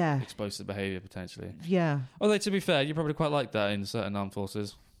 explosive behaviour potentially. Yeah. Although, to be fair, you probably quite like that in certain armed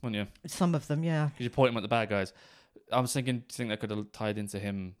forces, wouldn't you? Some of them, yeah. Because you point them at the bad guys. I was thinking, do you think that could have tied into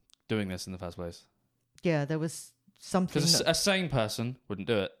him doing this in the first place? Yeah, there was something. Because a sane person wouldn't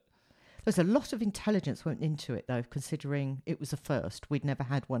do it. There's a lot of intelligence went into it, though, considering it was a first. We'd never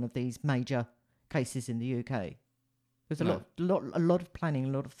had one of these major cases in the UK. There's a lot of planning, a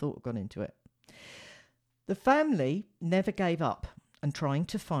lot of thought gone into it. The family never gave up on trying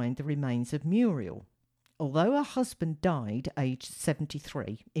to find the remains of Muriel. Although her husband died aged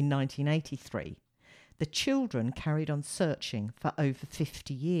 73 in 1983, the children carried on searching for over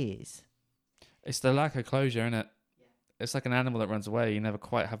 50 years. It's the lack of closure, isn't it? Yeah. It's like an animal that runs away. You never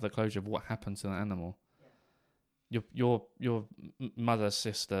quite have the closure of what happened to that animal. Yeah. Your mother,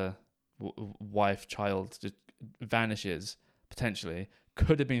 sister, wife, child just vanishes, potentially.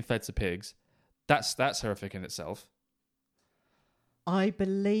 Could have been fed to pigs. That's horrific in itself. I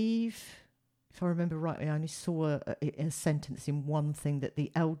believe, if I remember rightly, I only saw a sentence in one thing that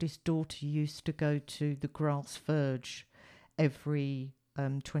the eldest daughter used to go to the grass verge every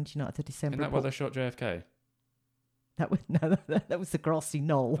 29th of December. Isn't that where they shot JFK? That was the grassy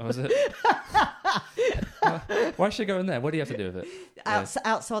knoll. Oh, was it? Why should she go in there? What do you have to do with it?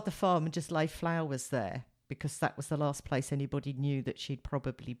 Outside the farm and just lay flowers there, because that was the last place anybody knew that she'd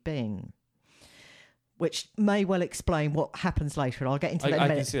probably been. Which may well explain what happens later. I'll get into that in a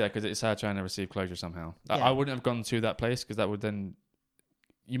minute. I can see that because it's her trying to receive closure somehow. Yeah. I wouldn't have gone to that place because that would then...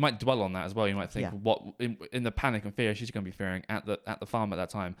 You might dwell on that as well. You might think, what in the panic and fear she's going to be fearing at the farm at that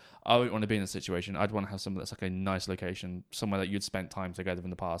time. I wouldn't want to be in a situation. I'd want to have somewhere that's like a nice location, somewhere that you'd spent time together in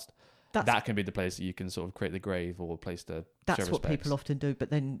the past. That can be the place that you can sort of create the grave or a place to show respects. That's what people often do. But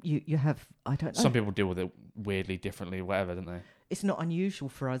then you have, I don't know. Some people deal with it weirdly, differently, whatever, don't they? It's not unusual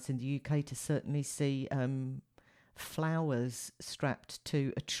for us in the UK to certainly see flowers strapped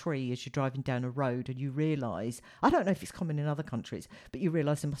to a tree as you're driving down a road, and you realise, I don't know if it's common in other countries, but you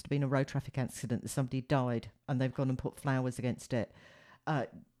realise there must have been a road traffic accident that somebody died and they've gone and put flowers against it.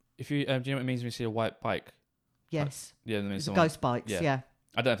 If you do you know what it means when you see a white bike? Yes. Yeah, that means ghost bikes, yeah.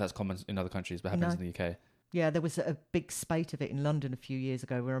 I don't know if that's common in other countries, but it happens in the UK. Yeah, there was a big spate of it in London a few years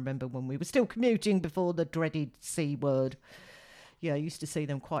ago. I remember when we were still commuting before the dreaded C word. Yeah, I used to see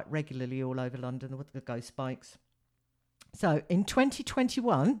them quite regularly all over London with the ghost bikes. So in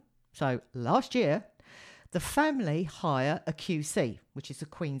 2021, so last year, the family hire a QC, which is the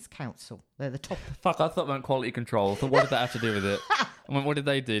Queen's Counsel. They're the top... Fuck, I thought it meant quality control. So what did that have to do with it? I mean, what did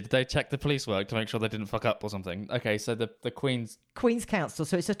they do? Did they check the police work to make sure they didn't fuck up or something? Okay, so the Queen's Counsel.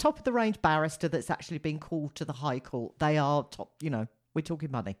 So it's a top-of-the-range barrister that's actually been called to the High Court. They are top, we're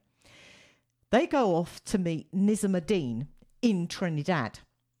talking money. They go off to meet Nizamuddin in Trinidad.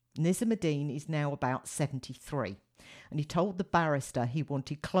 Nizamuddin is now about 73. And he told the barrister he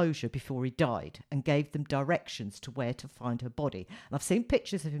wanted closure before he died and gave them directions to where to find her body. And I've seen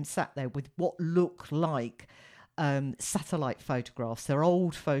pictures of him sat there with what look like satellite photographs. They're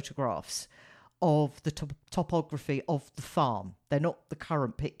old photographs of the topography of the farm. They're not the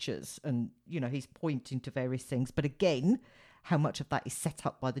current pictures. And, he's pointing to various things. But again, how much of that is set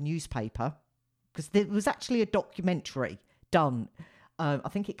up by the newspaper? Because there was actually a documentary done. I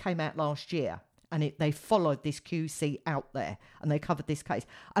think it came out last year. And they followed this QC out there and they covered this case.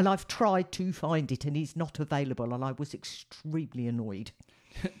 And I've tried to find it and he's not available. And I was extremely annoyed.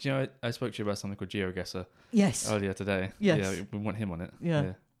 Do you know, I spoke to you about something called GeoGuessr. Yes. Earlier today. Yes. Yeah, we want him on it.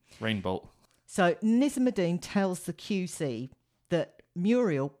 Yeah. Rainbolt. So Nizamuddin tells the QC that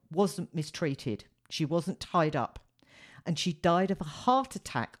Muriel wasn't mistreated. She wasn't tied up. And she died of a heart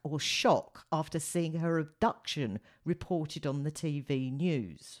attack or shock after seeing her abduction reported on the TV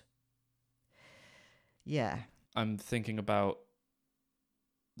news. Yeah. I'm thinking about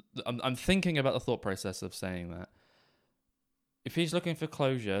the thought process of saying that. If he's looking for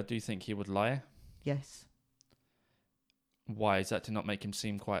closure, do you think he would lie? Yes. Why? Is that to not make him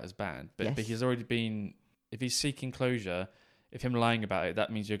seem quite as bad? But Yes. he's already been... If he's seeking closure, if him lying about it,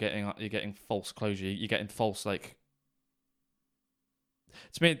 that means you're getting false closure. You're getting false, like...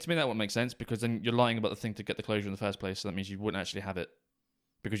 To me, that wouldn't make sense, because then you're lying about the thing to get the closure in the first place, so that means you wouldn't actually have it.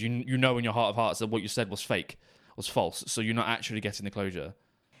 Because you know in your heart of hearts that what you said was fake, was false, so you're not actually getting the closure.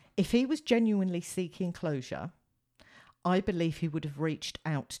 If he was genuinely seeking closure, I believe he would have reached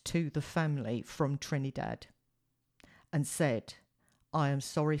out to the family from Trinidad and said, I am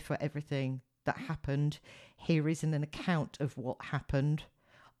sorry for everything that happened. Here is an account of what happened.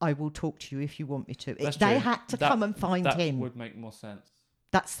 I will talk to you if you want me to. They had to come and find him. That would make more sense.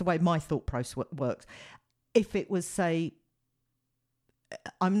 That's the way my thought process works. If it was, say,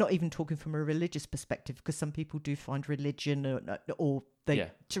 I'm not even talking from a religious perspective, because some people do find religion or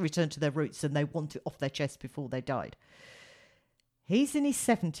they to return to their roots and they want it off their chest before they died. He's in his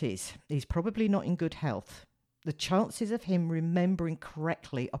 70s. He's probably not in good health. The chances of him remembering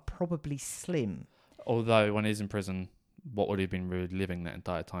correctly are probably slim. Although when he's in prison, what would he have been reliving that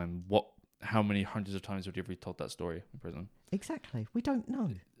entire time? How many hundreds of times would he have retold that story in prison? Exactly. We don't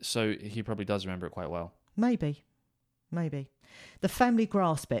know. So he probably does remember it quite well. Maybe. The family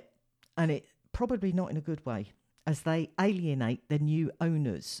grasp it, and it probably not in a good way, as they alienate the new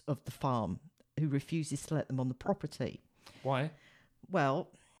owners of the farm, who refuses to let them on the property. Why? Well,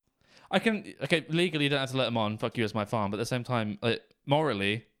 legally you don't have to let them on, fuck you, it's my farm, but at the same time,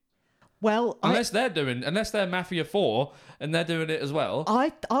 morally, well, unless they're Mafia 4 and they're doing it as well.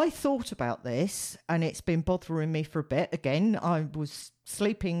 I thought about this, and it's been bothering me for a bit. Again, I was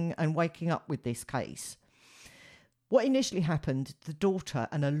sleeping and waking up with this case. What initially happened, the daughter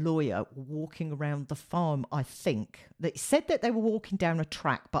and a lawyer were walking around the farm, I think. They said that they were walking down a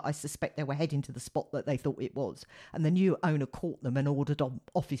track, but I suspect they were heading to the spot that they thought it was. And the new owner caught them and ordered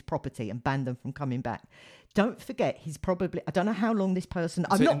off his property and banned them from coming back. Don't forget, he's probably... I don't know how long this person...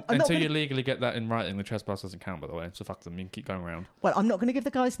 Until you legally get that in writing, the trespass doesn't count, by the way. So fuck them, you can keep going around. Well, I'm not going to give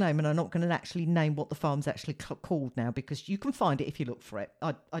the guy's name, and I'm not going to actually name what the farm's actually called now, because you can find it if you look for it.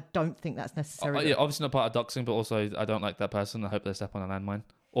 I don't think that's necessary. Obviously not part of doxing, but also I don't like that person. I hope they step on a landmine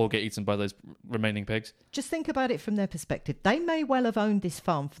or get eaten by those remaining pigs. Just think about it from their perspective. They may well have owned this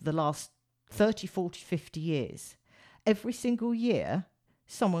farm for the last 30, 40, 50 years. Every single year,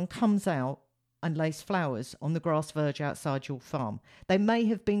 someone comes out and lays flowers on the grass verge outside your farm. They may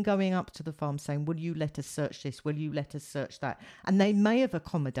have been going up to the farm saying, will you let us search this? Will you let us search that? And they may have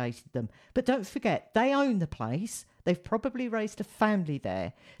accommodated them. But don't forget, they own the place. They've probably raised a family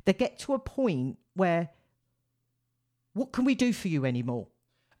there. They get to a point where, what can we do for you anymore?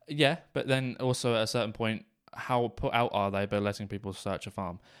 Yeah, but then also at a certain point, how put out are they by letting people search a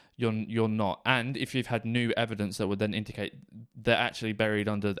farm? You're not. And if you've had new evidence that would then indicate they're actually buried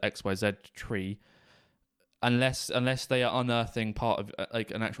under the XYZ tree, unless they are unearthing part of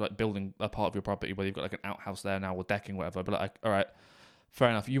like an actual building a part of your property where you've got like an outhouse there now or decking, whatever. But like, all right, fair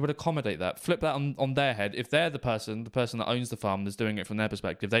enough. You would accommodate that. Flip that on their head. If they're the person that owns the farm that's doing it from their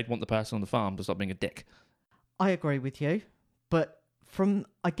perspective, they'd want the person on the farm to stop being a dick. I agree with you, but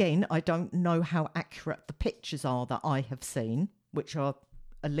I don't know how accurate the pictures are that I have seen, which are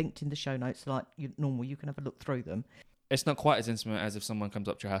linked in the show notes like normal. You can have a look through them. It's not quite as intimate as if someone comes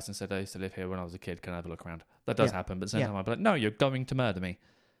up to your house and said, I used to live here when I was a kid, can I have a look around? That does happen, but at the same time I'd be like, no, you're going to murder me.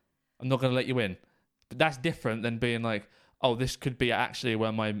 I'm not going to let you in. But that's different than being like, oh, this could be actually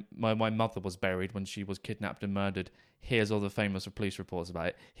where my mother was buried when she was kidnapped and murdered. Here's all the famous police reports about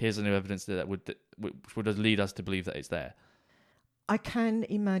it. Here's the new evidence that would lead us to believe that it's there. I can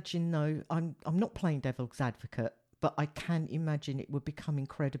imagine, though, I'm not playing devil's advocate, but I can imagine it would become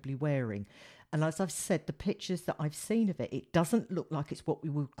incredibly wearing. And as I've said, the pictures that I've seen of it doesn't look like it's what we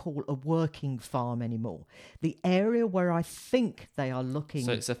would call a working farm anymore. The area where I think they are looking...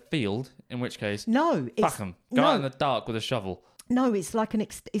 So it's a field, in which case... No. Fuck them. Go out in the dark with a shovel. No, it's like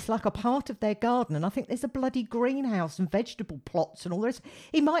it's like a part of their garden, and I think there's a bloody greenhouse and vegetable plots and all this.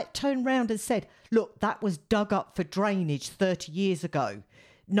 He might turn round and said, look, that was dug up for drainage 30 years ago.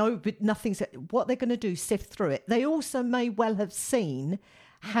 No, but nothing's... What they're going to do, sift through it. They also may well have seen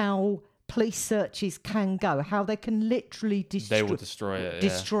how police searches can go, how they can literally destroy... They will destroy it,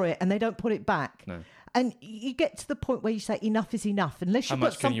 Destroy it, and they don't put it back. No. And you get to the point where you say enough is enough, unless you've How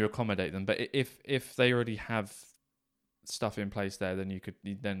much can you accommodate them? But if they already have stuff in place there,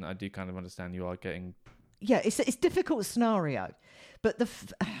 then I do kind of understand you are getting... Yeah, it's a difficult scenario. But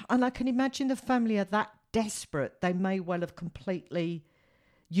and I can imagine the family are that desperate, they may well have completely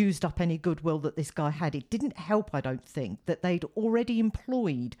used up any goodwill that this guy had. It didn't help, I don't think, that they'd already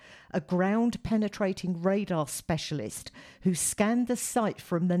employed a ground-penetrating radar specialist who scanned the site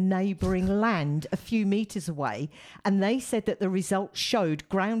from the neighbouring land a few metres away, and they said that the results showed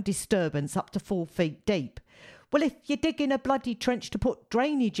ground disturbance up to 4 feet deep. Well, if you're digging a bloody trench to put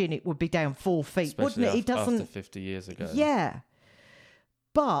drainage in, it would be down 4 feet, especially wouldn't it? After 50 years ago. Yeah.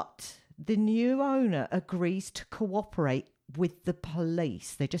 But the new owner agrees to cooperate with the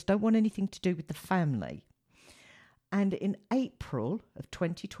police. They just don't want anything to do with the family. And in April of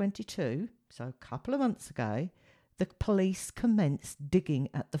 2022, so a couple of months ago, the police commenced digging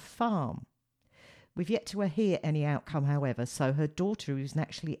at the farm. We've yet to hear any outcome, however, so her daughter, who's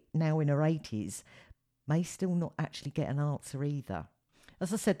actually now in her 80s, may still not actually get an answer either.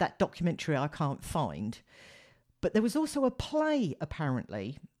 As I said, that documentary I can't find, But there was also a play,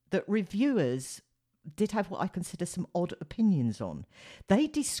 apparently, that reviewers did have what I consider some odd opinions on. They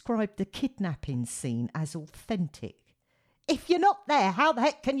described the kidnapping scene as authentic. If you're not there, how the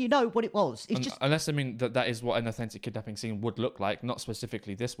heck can you know what it was? It's just... Unless I mean that is what an authentic kidnapping scene would look like, not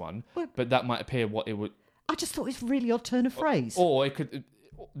specifically this one, but that might appear what it would. I just thought it was a really odd turn of phrase. Or it could.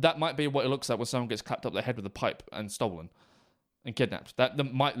 That might be what it looks like when someone gets clapped up their head with a pipe and stolen and kidnapped. That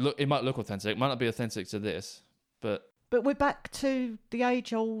might look. It might look authentic. It might not be authentic to this, but we're back to the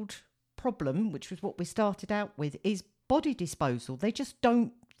age-old problem, which was what we started out with, is body disposal. They just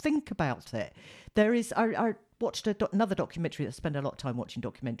don't think about it. There is. I watched another documentary. I spend a lot of time watching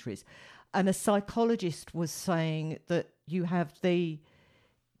documentaries, and a psychologist was saying that you have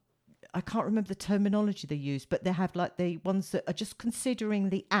I can't remember the terminology they use, but they have like the ones that are just considering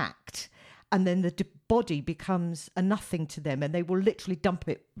the act, and then the body becomes a nothing to them, and they will literally dump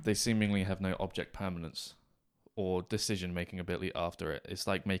it. They seemingly have no object permanence or decision-making ability after it. It's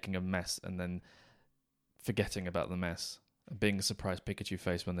like making a mess and then forgetting about the mess, and being a surprised Pikachu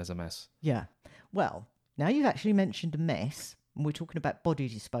face when there's a mess. Yeah. Well, now you've actually mentioned a mess, and we're talking about body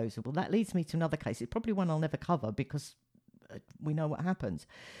disposal. Well, that leads me to another case. It's probably one I'll never cover because we know what happens.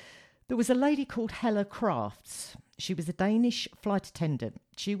 There was a lady called Hella Crafts. She was a Danish flight attendant.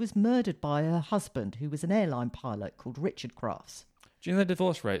 She was murdered by her husband, who was an airline pilot called Richard Crafts. Do you know the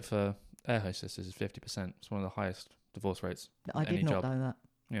divorce rate for air hostesses is 50%? It's one of the highest divorce rates. I did not know that.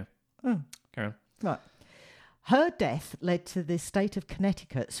 Yeah. Oh. Carry on. Right. Her death led to the state of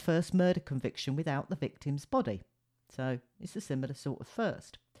Connecticut's first murder conviction without the victim's body. So it's a similar sort of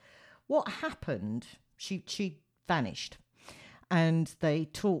first. What happened, she vanished. And they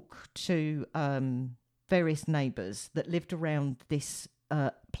talked to various neighbours that lived around this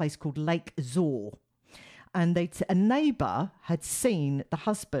place called Lake Zor. And a neighbour had seen the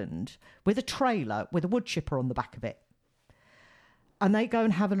husband with a trailer with a wood chipper on the back of it. And they go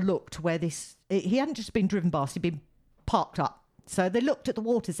and have a look to where he hadn't just been driven past, he'd been parked up. So they looked at the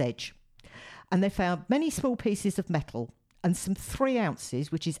water's edge and they found many small pieces of metal and some 3 ounces,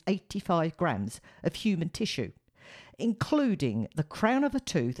 which is 85 grams, of human tissue, including the crown of a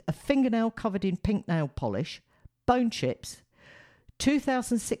tooth, a fingernail covered in pink nail polish, bone chips,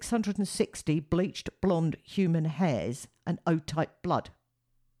 2,660 bleached blonde human hairs, and O-type blood.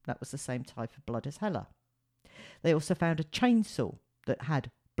 That was the same type of blood as Hella. They also found a chainsaw that had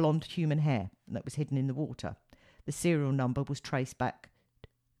blonde human hair, and that was hidden in the water. The serial number was traced back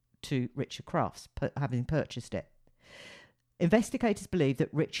to Richard Crafts, having purchased it. Investigators believe that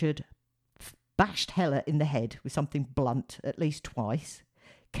Richard bashed Hella in the head with something blunt at least twice,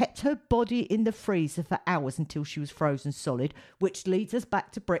 kept her body in the freezer for hours until she was frozen solid, which leads us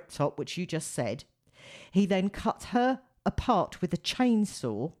back to Bricktop, which you just said. He then cut her apart with a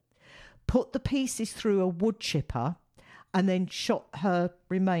chainsaw, put the pieces through a wood chipper, and then shot her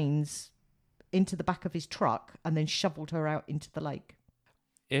remains into the back of his truck and then shoveled her out into the lake.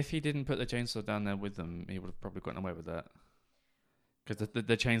 If he didn't put the chainsaw down there with them, he would have probably gotten away with that. Because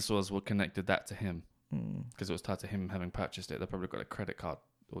the chainsaws were connected that to him. Because it was tied to him having purchased it. They probably got a credit card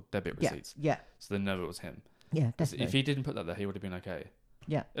or debit receipts. Yeah. So they know it was him. Yeah, definitely. If he didn't put that there, he would have been okay.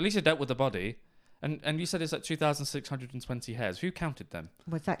 Yeah. At least he dealt with the body. And you said it's like 2,620 hairs. Who counted them?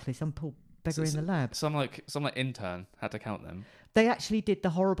 Well, exactly. Some poor beggar in the lab. Some intern had to count them. They actually did the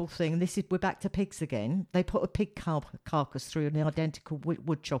horrible thing, and we're back to pigs again. They put a pig carcass through an identical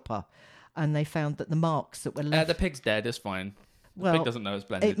wood chopper, and they found that the marks that were left... The pig's dead, it's fine. The pig doesn't know it's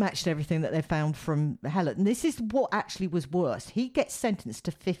blended. It matched everything that they found from Helen. And this is what actually was worse. He gets sentenced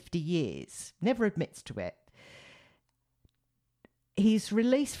to 50 years, never admits to it. He's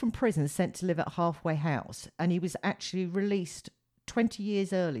released from prison, sent to live at Halfway House, and he was actually released 20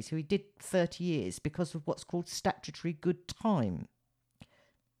 years early, so he did 30 years because of what's called statutory good time.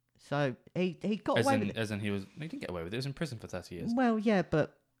 So he got away with it. As in he didn't get away with it. He was in prison for 30 years. Well, yeah,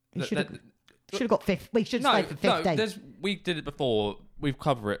 but he should have got 50. We should have stayed for 15. No, we did it before. We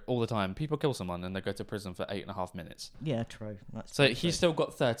cover it all the time. People kill someone and they go to prison for 8.5 minutes. Yeah, true. So he's still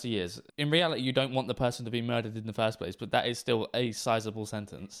got 30 years. In reality, you don't want the person to be murdered in the first place, but that is still a sizable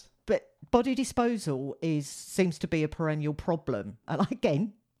sentence. But body disposal seems to be a perennial problem. And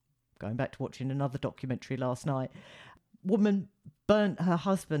again, going back to watching another documentary last night, woman burnt her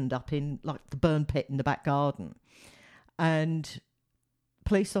husband up in like the burn pit in the back garden. And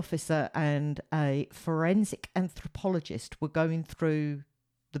police officer and a forensic anthropologist were going through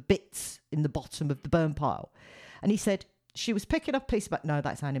the bits in the bottom of the burn pile. And he said, She was picking up a piece of... No,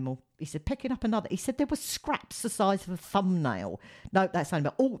 that's animal. He said, picking up another. He said, there were scraps the size of a thumbnail. No, that's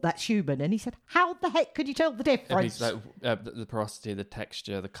animal. Oh, that's human. And he said, how the heck could you tell the difference? Like, the porosity, the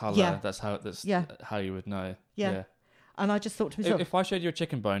texture, the colour. Yeah. That's how you would know. Yeah. And I just thought to myself... If I showed you a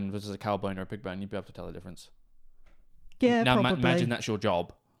chicken bone versus a cow bone or a pig bone, you'd be able to tell the difference. Yeah, now, probably. imagine that's your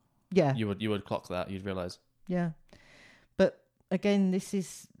job. Yeah. You would clock that. You'd realise. Yeah. But again,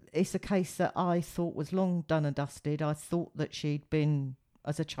 it's a case that I thought was long done and dusted. I thought that she'd been,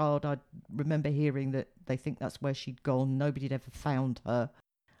 as a child, I remember hearing that they think that's where she'd gone. Nobody'd ever found her.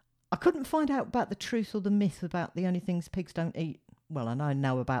 I couldn't find out about the truth or the myth about the only things pigs don't eat. Well, I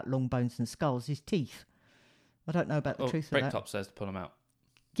know about long bones and skulls, his teeth. I don't know about the truth of that. Bricktop says to pull them out.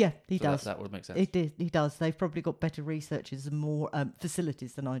 Yeah, he does. That would make sense. He does. They've probably got better researchers and more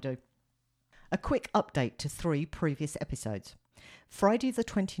facilities than I do. A quick update to 3 previous episodes. Friday the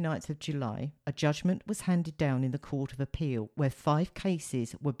 29th of July, a judgment was handed down in the Court of Appeal where 5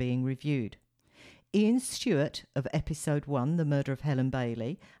 cases were being reviewed. Ian Stewart of episode 1, the murder of Helen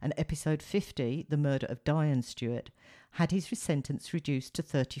Bailey, and episode 50, the murder of Diane Stewart, had his sentence reduced to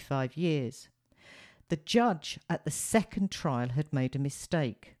 35 years. The judge at the second trial had made a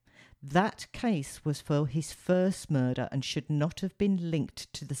mistake. That case was for his first murder and should not have been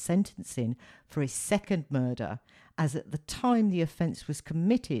linked to the sentencing for his second murder, as at the time the offence was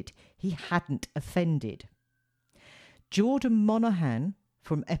committed, he hadn't offended. Jordan Monaghan,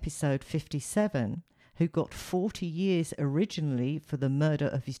 from episode 57, who got 40 years originally for the murder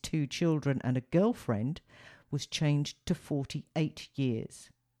of his 2 children and a girlfriend, was changed to 48 years.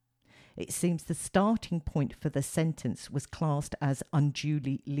 It seems the starting point for the sentence was classed as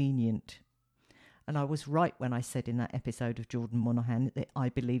unduly lenient. And I was right when I said in that episode of Jordan Monaghan that I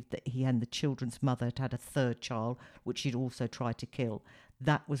believed that he and the children's mother had a 3rd child, which she'd also tried to kill.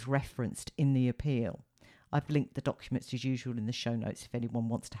 That was referenced in the appeal. I've linked the documents as usual in the show notes if anyone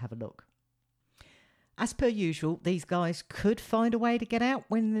wants to have a look. As per usual, these guys could find a way to get out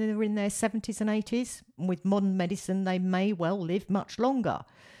when they're in their 70s and 80s. And with modern medicine, they may well live much longer.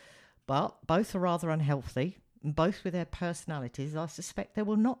 But both are rather unhealthy, and both with their personalities, I suspect they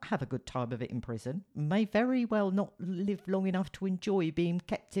will not have a good time of it in prison, and may very well not live long enough to enjoy being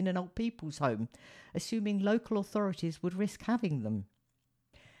kept in an old people's home, assuming local authorities would risk having them.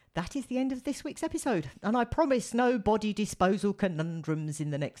 That is the end of this week's episode, and I promise no body disposal conundrums in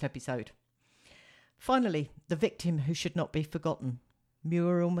the next episode. Finally, the victim who should not be forgotten,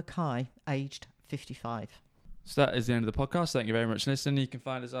 Muriel Mackay, aged 55. So that is the end of the podcast. Thank you very much for listening. You can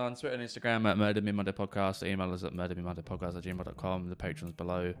find us on Twitter and Instagram at Murder Me Monday Podcast. Email us at murdermemondaypodcast@gmail.com. The patrons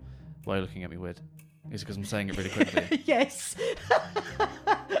below. Why are you looking at me weird? Is it because I'm saying it really quickly? Yes.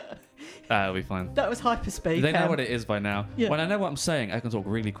 It'll be fine. That was hyperspeed. They know what it is by now. Yeah. When I know what I'm saying, I can talk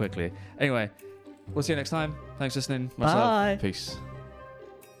really quickly. Anyway, we'll see you next time. Thanks for listening. Much Bye. love. Peace.